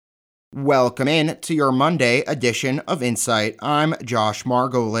Welcome in to your Monday edition of Insight. I'm Josh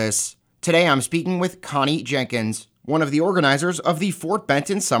Margolis. Today I'm speaking with Connie Jenkins, one of the organizers of the Fort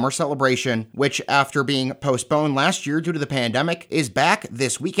Benton Summer Celebration, which, after being postponed last year due to the pandemic, is back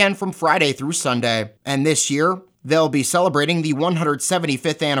this weekend from Friday through Sunday. And this year, they'll be celebrating the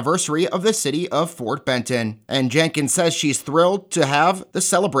 175th anniversary of the city of Fort Benton. And Jenkins says she's thrilled to have the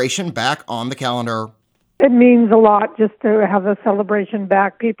celebration back on the calendar. It means a lot just to have the celebration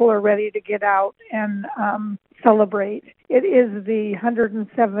back. People are ready to get out and celebrate. It is the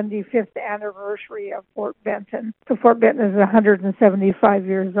 175th anniversary of Fort Benton. So Fort Benton is 175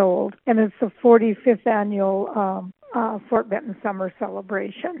 years old, and it's the 45th annual Fort Benton Summer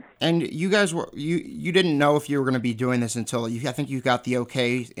Celebration. And you guys you didn't know if you were going to be doing this until I think you got the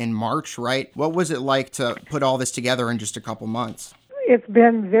okay in March, right? What was it like to put all this together in just a couple months? It's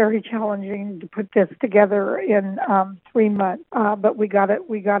been very challenging to put this together in 3 months, but we got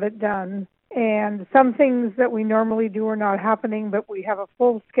it done. And some things that we normally do are not happening, but we have a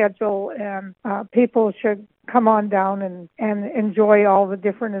full schedule, and people should come on down and enjoy all the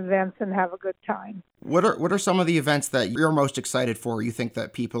different events and have a good time. What are some of the events that you're most excited for, you think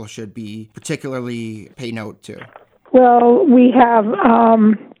that people should be particularly pay note to? Well, we have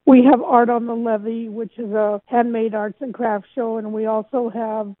Art on the Levee, which is a handmade arts and crafts show, and we also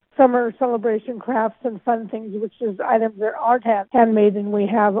have Summer Celebration Crafts and Fun Things, which is items that aren't handmade, and we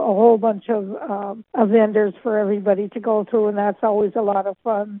have a whole bunch of vendors for everybody to go through, and that's always a lot of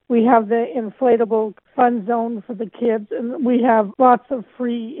fun. We have the inflatable fun zone for the kids, and we have lots of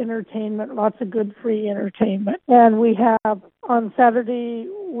free entertainment, lots of good free entertainment. And we have, on Saturday,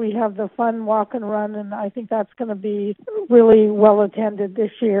 we have the fun walk and run, and I think that's going to be really well attended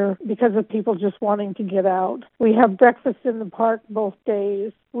this year because of people just wanting to get out. We have breakfast in the park both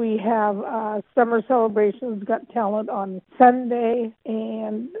days. We have Summer Celebrations Got Talent on Sunday,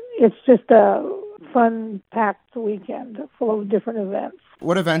 and it's just a fun, packed weekend full of different events.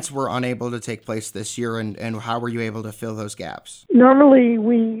 What events were unable to take place this year, and how were you able to fill those gaps? Normally,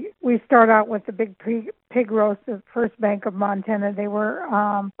 we start out with the big pig roast at First Bank of Montana. They were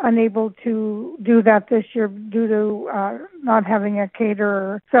unable to do that this year due to not having a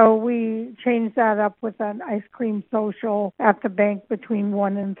caterer. So we changed that up with an ice cream social at the bank between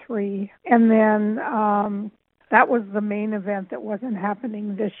 1 and 3. And then that was the main event that wasn't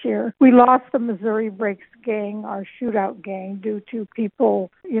happening this year. We lost the Missouri Breaks gang, our shootout gang, due to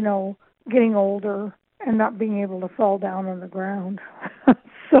people, getting older and not being able to fall down on the ground.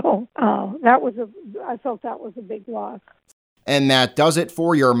 So I felt that was a big loss. And that does it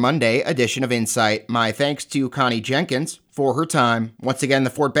for your Monday edition of Insight. My thanks to Connie Jenkins for her time. Once again, the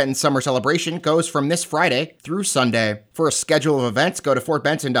Fort Benton Summer Celebration goes from this Friday through Sunday. For a schedule of events, go to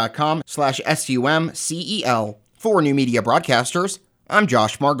fortbenton.com/SUMCEL. For New Media Broadcasters, I'm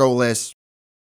Josh Margolis.